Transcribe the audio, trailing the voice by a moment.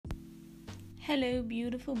Hello,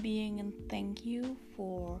 beautiful being, and thank you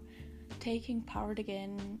for taking part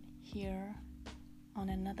again here on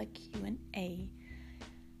another Q&A.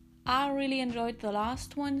 I really enjoyed the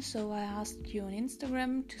last one, so I asked you on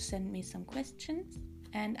Instagram to send me some questions,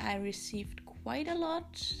 and I received quite a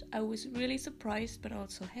lot. I was really surprised, but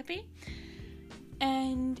also happy.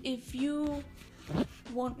 And if you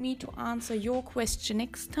want me to answer your question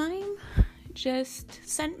next time, just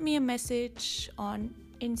send me a message on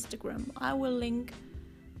Instagram. I will link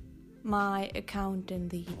my account in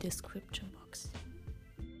the description box.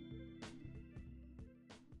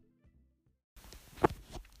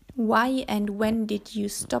 Why and when did you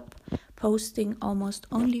stop posting almost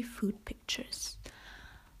only food pictures?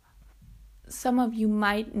 Some of you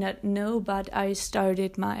might not know, but I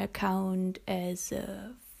started my account as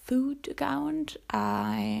a food account.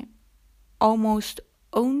 I almost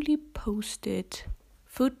only posted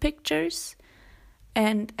food pictures.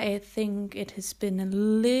 And I think it has been a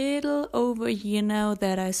little over a year now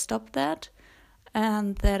that I stopped that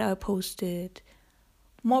and that I posted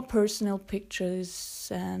more personal pictures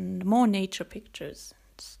and more nature pictures.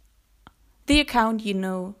 The account you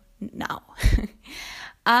know now.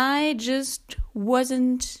 I just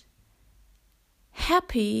wasn't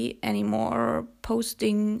happy anymore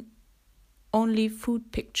posting only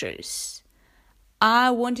food pictures.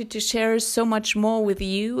 I wanted to share so much more with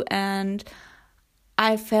you, and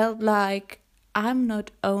I felt like I'm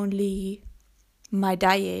not only my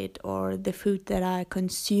diet or the food that I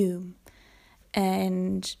consume,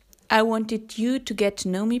 and I wanted you to get to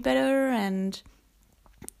know me better, and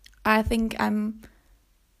I think I'm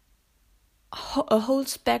a whole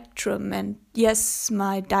spectrum, and yes,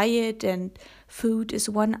 my diet and food is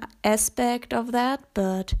one aspect of that,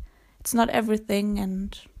 but it's not everything,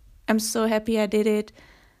 and I'm so happy I did it.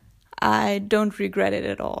 I don't regret it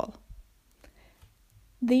at all.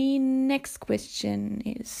 The next question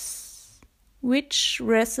is, which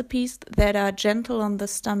recipes that are gentle on the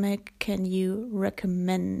stomach can you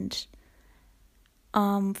recommend?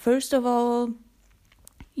 First of all,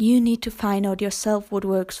 you need to find out yourself what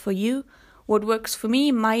works for you. What works for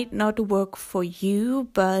me might not work for you,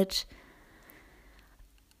 but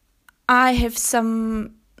I have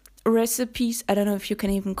some recipes, I don't know if you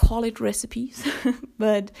can even call it recipes,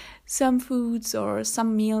 but some foods or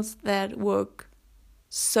some meals that work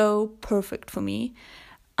so perfect for me.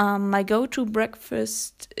 My go-to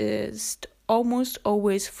breakfast is almost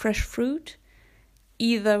always fresh fruit,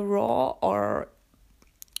 either raw or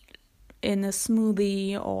in a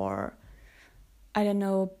smoothie, or I don't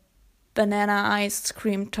know, banana ice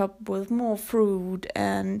cream topped with more fruit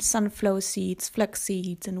and sunflower seeds, flax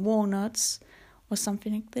seeds and walnuts or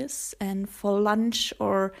something like this. And for lunch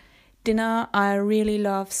or dinner, I really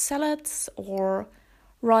love salads or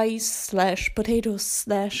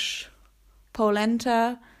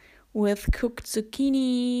rice/potatoes/polenta with cooked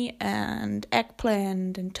zucchini and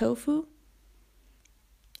eggplant and tofu.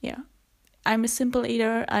 Yeah, I'm a simple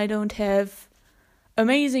eater. I don't have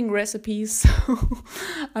amazing recipes, so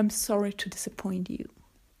I'm sorry to disappoint you.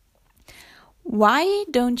 Why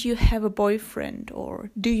don't you have a boyfriend,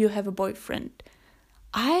 or do you have a boyfriend?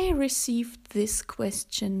 I received this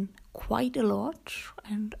question quite a lot,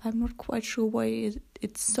 and I'm not quite sure why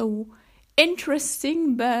it's so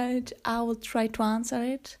interesting, but I will try to answer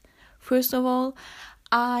it. First of all,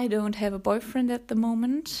 I don't have a boyfriend at the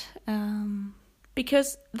moment,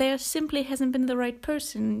 because there simply hasn't been the right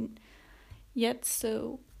person yet,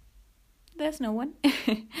 so there's no one.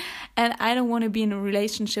 And I don't want to be in a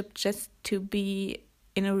relationship just to be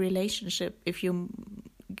in a relationship, if you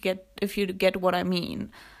get what I mean.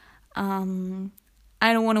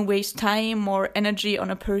 I don't want to waste time or energy on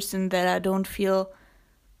a person that I don't feel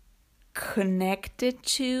connected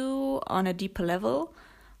to on a deeper level.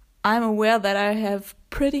 I'm aware that I have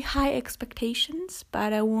pretty high expectations,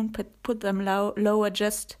 but I won't put them lower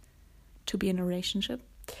just to be in a relationship.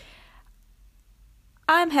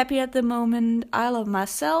 I'm happy at the moment. I love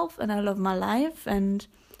myself and I love my life, and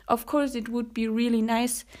of course it would be really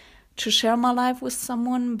nice to share my life with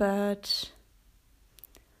someone, but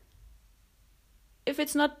if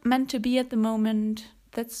it's not meant to be at the moment,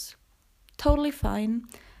 that's totally fine.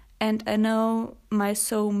 And I know my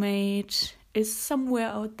soulmate is somewhere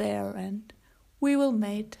out there, and we will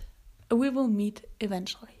meet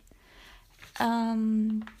eventually.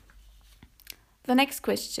 The next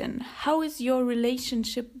question: how is your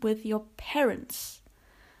relationship with your parents?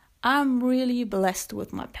 I'm really blessed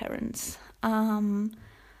with my parents.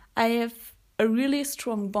 I have a really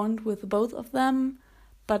strong bond with both of them,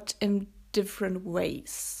 but in different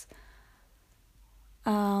ways.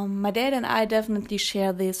 My dad and I definitely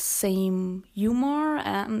share this same humor,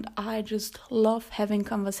 and I just love having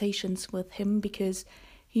conversations with him because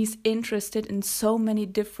he's interested in so many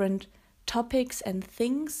different topics and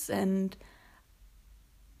things, and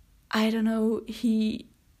I don't know, he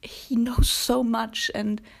knows so much,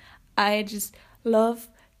 and I just love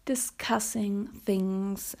discussing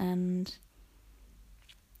things. And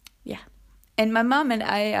yeah, and my mom and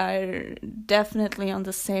I are definitely on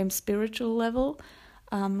the same spiritual level.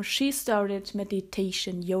 She started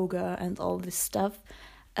meditation, yoga, and all this stuff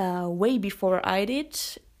way before I did,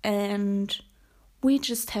 and we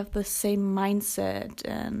just have the same mindset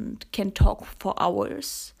and can talk for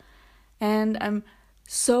hours. And I'm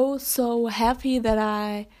so happy that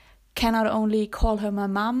I can not only call her my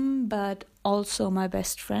mom, but also my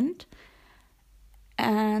best friend.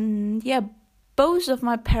 And yeah, both of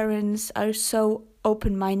my parents are so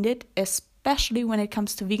open-minded, especially when it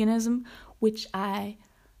comes to veganism, which I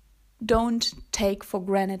don't take for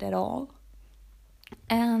granted at all.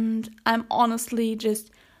 And I'm honestly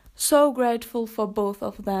just so grateful for both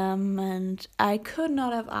of them, and I could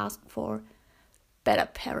not have asked for better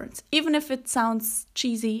parents. Even if it sounds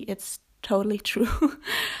cheesy, it's totally true.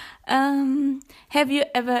 Have you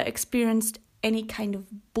ever experienced any kind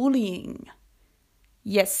of bullying?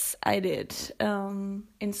 Yes, I did.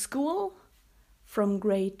 In school, from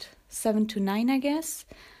grade 7 to 9, I guess.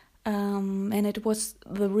 And it was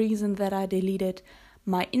the reason that I deleted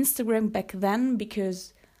my Instagram back then,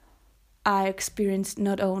 because I experienced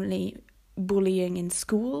not only bullying in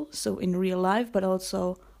school, so in real life, but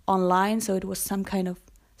also online. So it was some kind of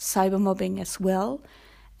cybermobbing as well.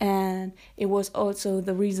 And it was also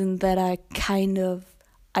the reason that I kind of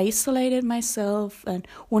isolated myself, and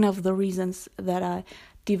one of the reasons that I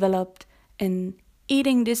developed an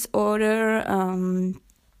eating disorder.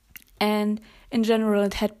 And in general,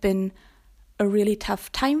 it had been a really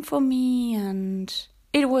tough time for me, and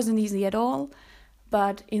it wasn't easy at all.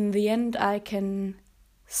 But in the end, I can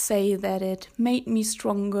say that it made me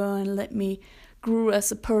stronger and let me grow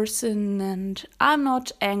as a person, and I'm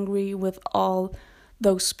not angry with all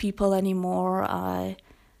those people anymore. I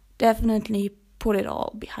definitely put it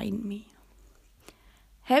all behind me.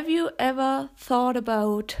 Have you ever thought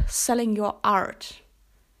about selling your art?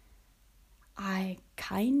 I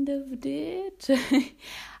kind of did.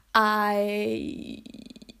 I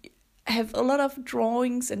have a lot of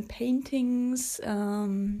drawings and paintings,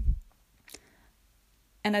 and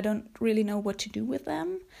I don't really know what to do with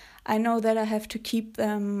them. I know that I have to keep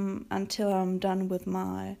them until I'm done with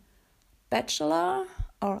my bachelor,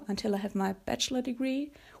 or until I have my bachelor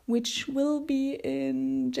degree, which will be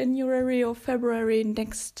in January or February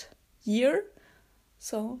next year.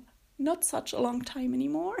 So not such a long time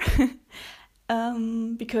anymore.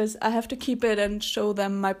 Because I have to keep it and show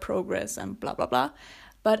them my progress and blah, blah, blah.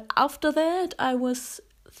 But after that, I was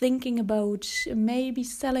thinking about maybe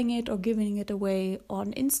selling it or giving it away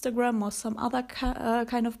on Instagram or some other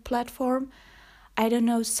kind of platform. I don't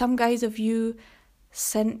know, some guys of you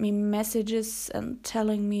sent me messages and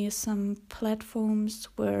telling me some platforms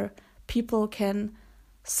where people can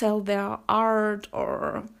sell their art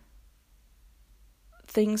or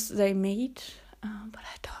things they made. But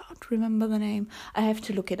I don't remember the name. I have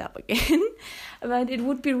to look it up again. But it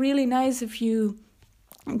would be really nice if you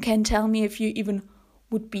can tell me if you even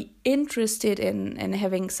would be interested in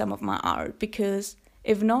having some of my art. Because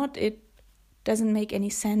if not, it doesn't make any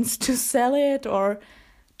sense to sell it or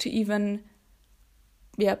to even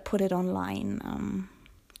put it online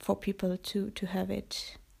for people to have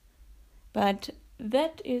it. But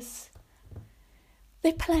that is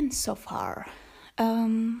the plan so far.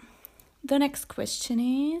 The next question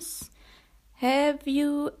is, have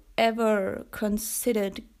you ever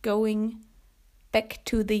considered going back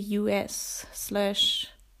to the US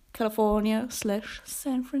 / California /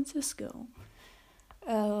 San Francisco?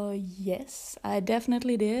 Yes, I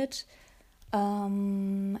definitely did.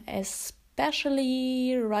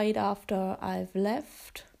 Especially right after I've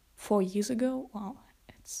left 4 years ago. Wow,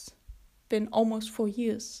 it's been almost 4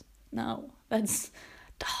 years now. That's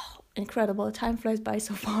incredible. Time flies by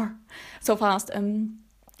so fast.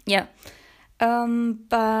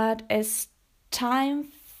 But as time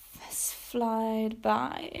flied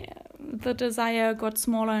by, the desire got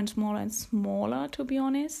smaller and smaller and smaller, to be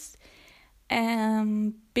honest.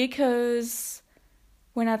 Because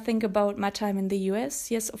when I think about my time in the US,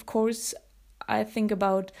 yes, of course, I think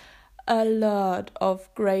about a lot of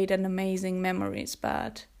great and amazing memories,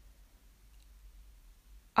 but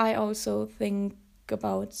I also think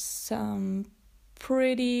about some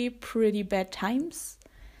pretty bad times.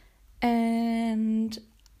 And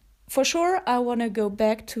for sure, I want to go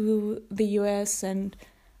back to the US and,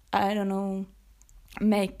 I don't know,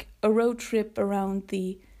 make a road trip around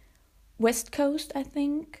the West Coast, I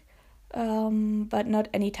think, but not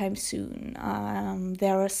anytime soon.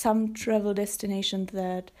 There are some travel destinations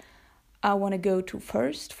that I want to go to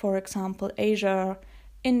first, for example, Asia,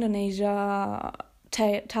 Indonesia,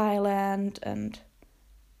 Thailand, and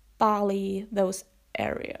Bali, those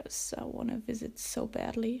areas I want to visit so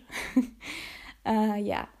badly.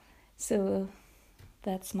 Yeah, so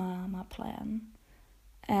that's my plan.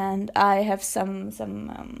 And I have some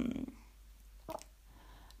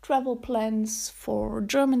travel plans for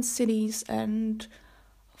German cities and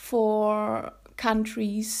for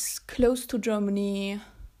countries close to Germany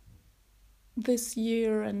this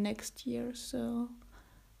year and next year. So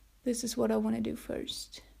this is what I want to do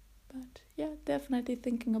first. But yeah, definitely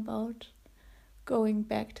thinking about going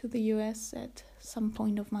back to the US at some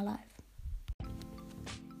point of my life.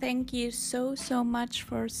 Thank you so much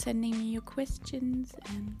for sending me your questions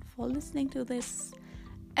and for listening to this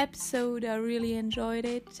episode. I really enjoyed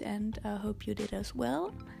it and I hope you did as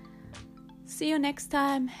well. See you next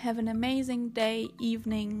time. Have an amazing day,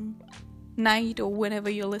 evening, night, or whenever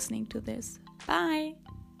you're listening to this. Bye!